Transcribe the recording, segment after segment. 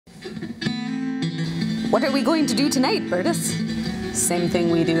What are we going to do tonight, Bertus? Same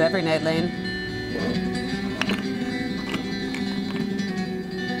thing we do every night, Lane.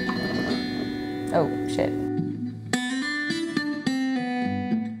 Oh, shit.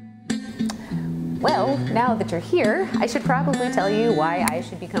 Well, now that you're here, I should probably tell you why I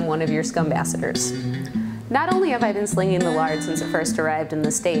should become one of your Scumbassadors. Not only have I been slinging the lard since it first arrived in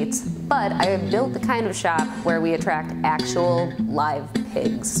the States, but I have built the kind of shop where we attract actual live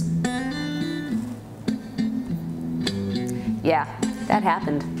pigs. Yeah, that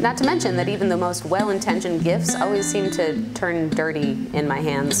happened. Not to mention that even the most well-intentioned gifts always seem to turn dirty in my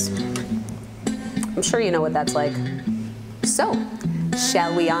hands. I'm sure you know what that's like. So,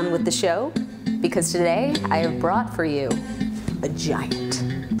 shall we on with the show? Because today I have brought for you a giant.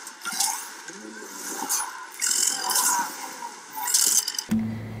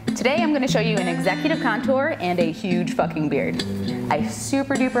 Today I'm going to show you an executive contour and a huge fucking beard. I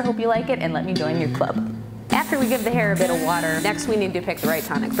super duper hope you like it and let me join your club. After we give the hair a bit of water, next we need to pick the right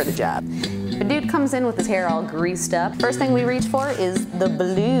tonic for the job. If a dude comes in with his hair all greased up, first thing we reach for is the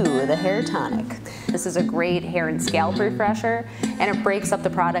blue, the hair tonic. This is a great hair and scalp refresher, and it breaks up the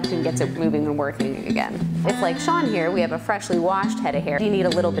product and gets it moving and working again. If, like Sean here, we have a freshly washed head of hair, you need a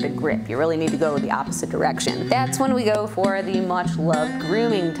little bit of grip. You really need to go the opposite direction. That's when we go for the much-loved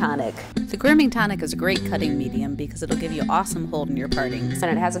grooming tonic. The grooming tonic is a great cutting medium because it'll give you awesome hold in your partings.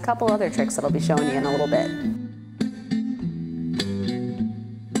 And it has a couple other tricks that I'll be showing you in a little bit.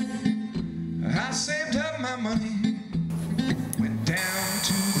 I saved up my money, went down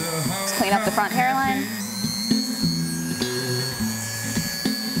to the Let's clean up the front hairline.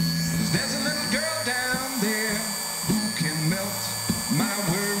 There's a little girl down there who can melt my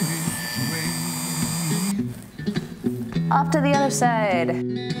worries away. Off to the other side.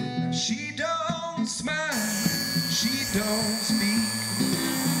 She don't smile, she don't speak.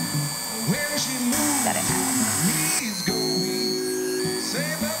 When she moves, Got it now. knees go weak.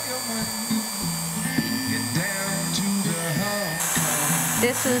 Save up your money, get down to the hall.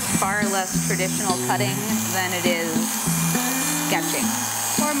 This is far less traditional cutting than it is sketching.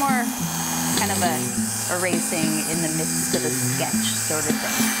 Or more kind of a erasing in the midst of a sketch sort of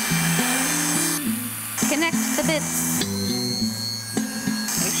thing. Connect the bits.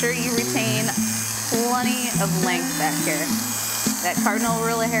 Make sure you retain plenty of length back here. That cardinal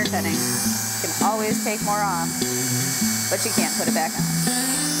rule of hair cutting. You can always take more off, but you can't put it back on.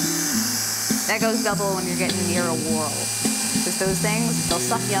 That goes double when you're getting near a whorl. Because those things, they'll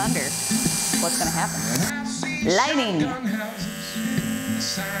suck you under. What's gonna happen? Lighting! The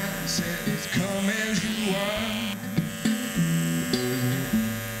sign says, come as you are.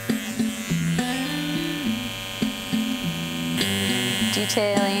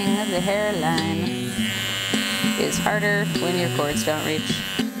 Detailing the hairline is harder when your cords don't reach.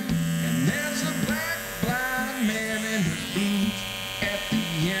 And there's a black blind man in his boots at the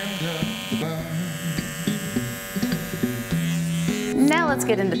end of the bar. Now let's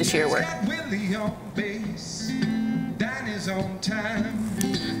get into the shear work. Got Willie on bass, Danny's on time.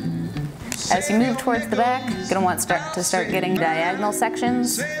 As you move towards the back, you're gonna want to start getting diagonal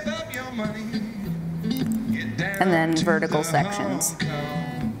sections Save up your money, get down and then to vertical the sections. Hong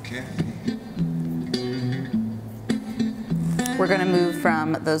Kong Cafe. We're gonna move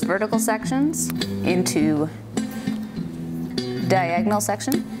from those vertical sections into diagonal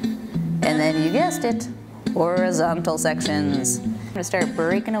section, and then you guessed it, horizontal sections. I'm gonna start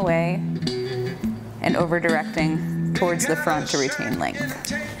breaking away and over directing towards the front to retain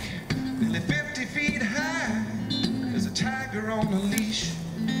length. Nearly 50 feet high, there's a tiger on a leash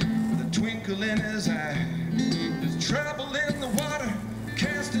with a twinkle in his eye. There's trouble in the water,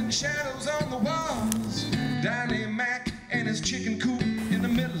 casting shadows on the walls. Danny Mac and his chicken coop in the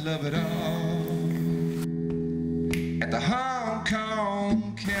middle of it all. At the Hong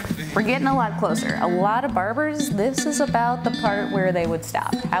Kong Cafe. We're getting a lot closer. A lot of barbers, this is about the part where they would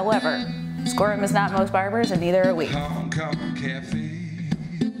stop. However, Schorem is not most barbers, and neither are we. Hong Kong Cafe.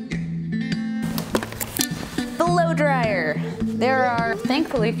 Blow dryer. There are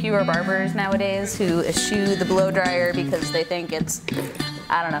thankfully fewer barbers nowadays who eschew the blow dryer because they think it's,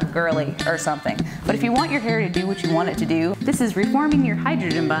 I don't know, girly or something. But if you want your hair to do what you want it to do, this is reforming your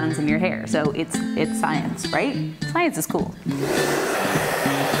hydrogen bonds in your hair. So it's science, right? Science is cool.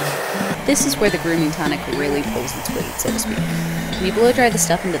 This is where the grooming tonic really pulls its weight, so to speak. When you blow dry the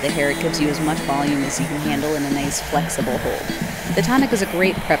stuff into the hair, it gives you as much volume as you can handle in a nice flexible hold. The tonic is a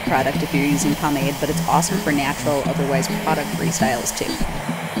great prep product if you're using pomade, but it's awesome for natural, otherwise product-free styles too.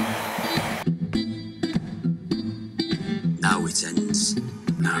 Now it ends.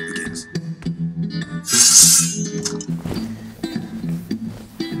 Now it begins.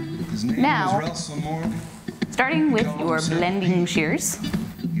 His name Now, was Russell Morgan. starting with your blending shears,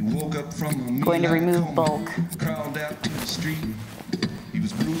 He woke up from a going to midnight remove coma, bulk. crawled out to the street. He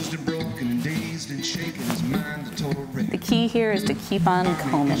was bruised and broken and dazed and shaken, his mind a total wreck. The key here is to keep on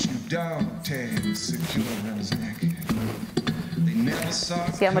combing. Dog tag secure around his neck. They never saw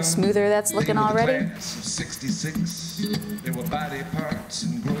it See how much come. smoother that's looking They were the already? class of 66. There were body parts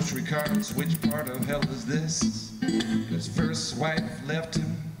and grocery carts. Which part of hell is this? His first wife left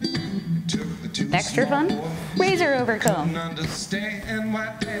him and took the two Extra small fun? boys. Razor over comb. Couldn't understand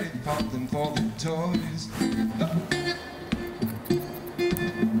why daddy bought them for the toys.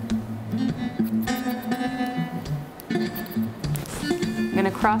 I'm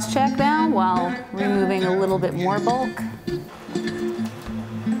gonna cross-check now while removing a little bit more bulk.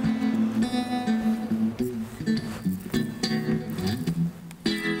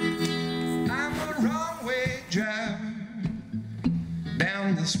 I'm a wrong way driver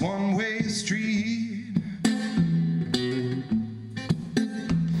down this one-way street.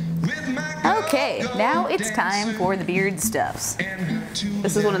 With my Okay, now it's time for the beard stuffs.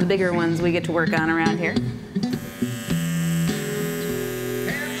 This is one of the bigger ones we get to work on around here. And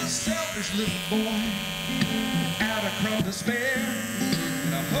the selfish little boy out of crumb despair,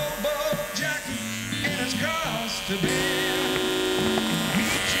 and a hobo jacket and his cross to bear.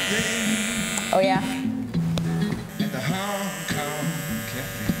 Meet you there Oh yeah, at the Hong Kong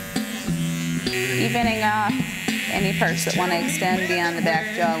Cafe. evening off any parts that want to extend beyond the back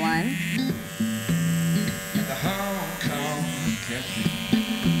jawline. At the Hong Kong Cafe.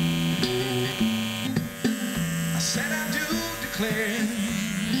 I said I do declare.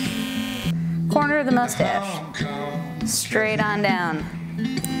 Corner of the mustache, Hong Kong. straight on down.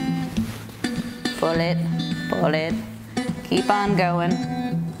 Pull it, keep on going.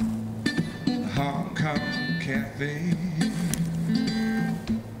 Hong Kong Cafe.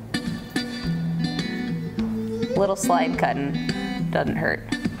 Little slide cutting, doesn't hurt.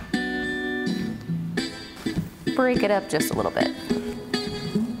 Break it up just a little bit.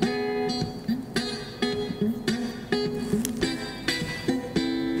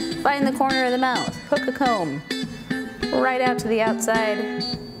 Find the corner of the mouth, hook a comb, right out to the outside.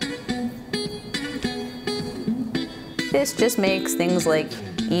 This just makes things like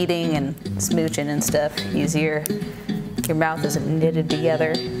eating and smooching and stuff easier. Your mouth isn't knitted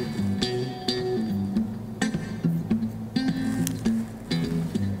together.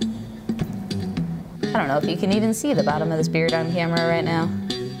 I don't know if you can even see the bottom of this beard on camera right now.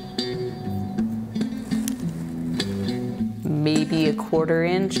 Maybe a 1/4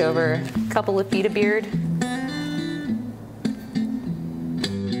 inch over a couple of feet of beard.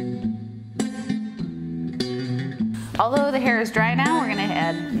 Although the hair is dry now, we're gonna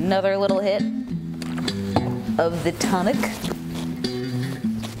add another little hit of the tonic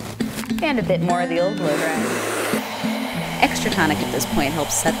and a bit more of the old blow dry. Extra tonic at this point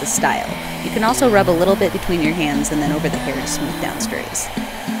helps set the style. You can also rub a little bit between your hands and then over the hair to smooth down strays.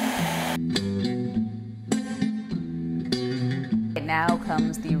 And now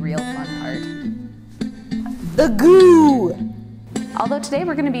comes the real fun part. The goo! Although today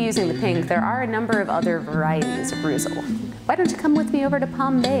we're going to be using the pink, there are a number of other varieties of Reuzel. Why don't you come with me over to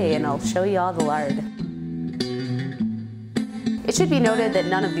Palm Bay and I'll show you all the lard. It should be noted that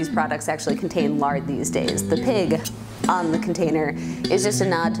none of these products actually contain lard these days. The pig on the container is just a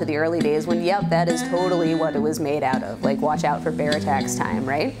nod to the early days when, yep, that is totally what it was made out of. Like, watch out for bear attacks time,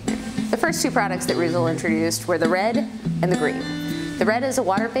 right? The first two products that Reuzel introduced were the red and the green. The red is a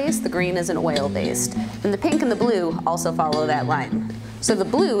water-based, the green is an oil-based. And the pink and the blue also follow that line. So the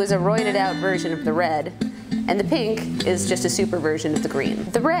blue is a roided out version of the red, and the pink is just a super version of the green.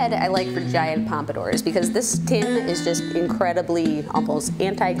 The red I like for giant pompadours because this tin is just incredibly, almost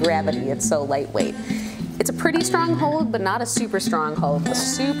anti-gravity, it's so lightweight. It's a pretty strong hold, but not a super strong hold. The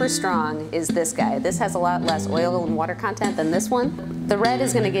super strong is this guy. This has a lot less oil and water content than this one. The red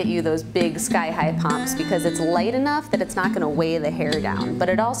is gonna get you those big sky-high pomps because it's light enough that it's not gonna weigh the hair down, but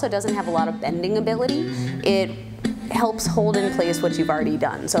it also doesn't have a lot of bending ability. It helps hold in place what you've already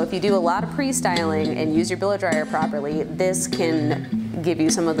done. So if you do a lot of pre-styling and use your blow dryer properly, this can give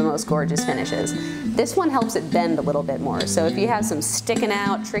you some of the most gorgeous finishes. This one helps it bend a little bit more. So if you have some sticking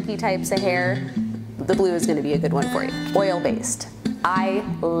out, tricky types of hair, the blue is gonna be a good one for you. Oil-based. I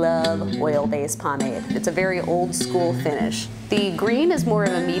love oil-based pomade. It's a very old school finish. The green is more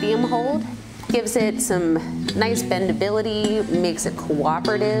of a medium hold, gives it some nice bendability, makes it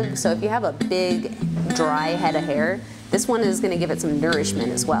cooperative. So if you have a big, dry head of hair, this one is gonna give it some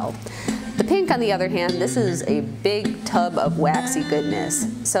nourishment as well. The pink, on the other hand, this is a big tub of waxy goodness.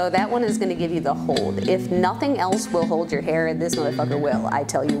 So that one is gonna give you the hold. If nothing else will hold your hair, this motherfucker will, I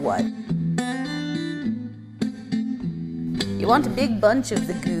tell you what. You want a big bunch of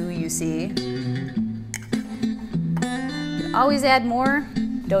the goo, you see. You can always add more.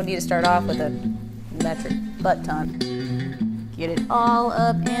 Don't need to start off with a metric butt ton. Get it all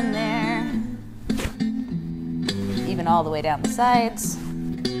up in there. Even all the way down the sides.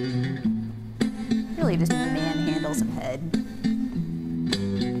 Really just manhandle some head.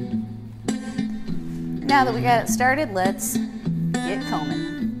 Now that we got it started, let's get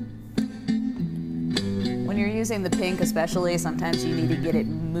combing. When you're using the pink especially, sometimes you need to get it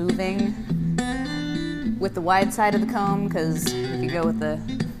moving with the wide side of the comb, because if you go with the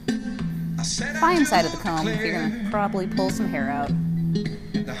fine side of the comb, you're gonna probably pull some hair out.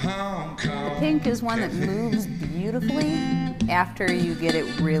 The pink is one that moves beautifully after you get it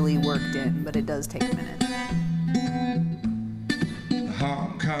really worked in, but it does take a minute. The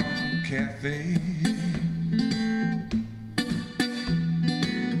Hong Kong Cafe.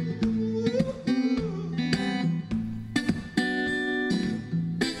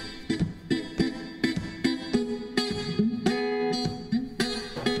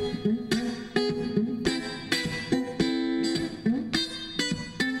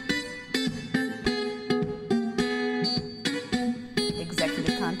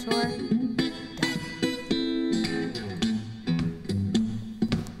 Executive contour.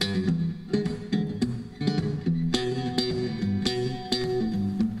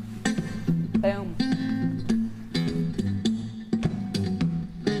 Boom.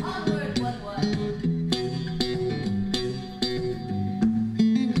 Onward, what?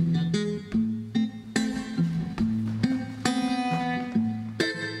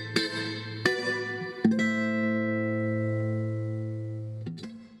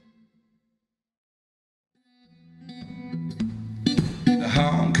 The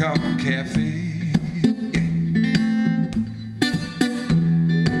Hong Kong Cafe.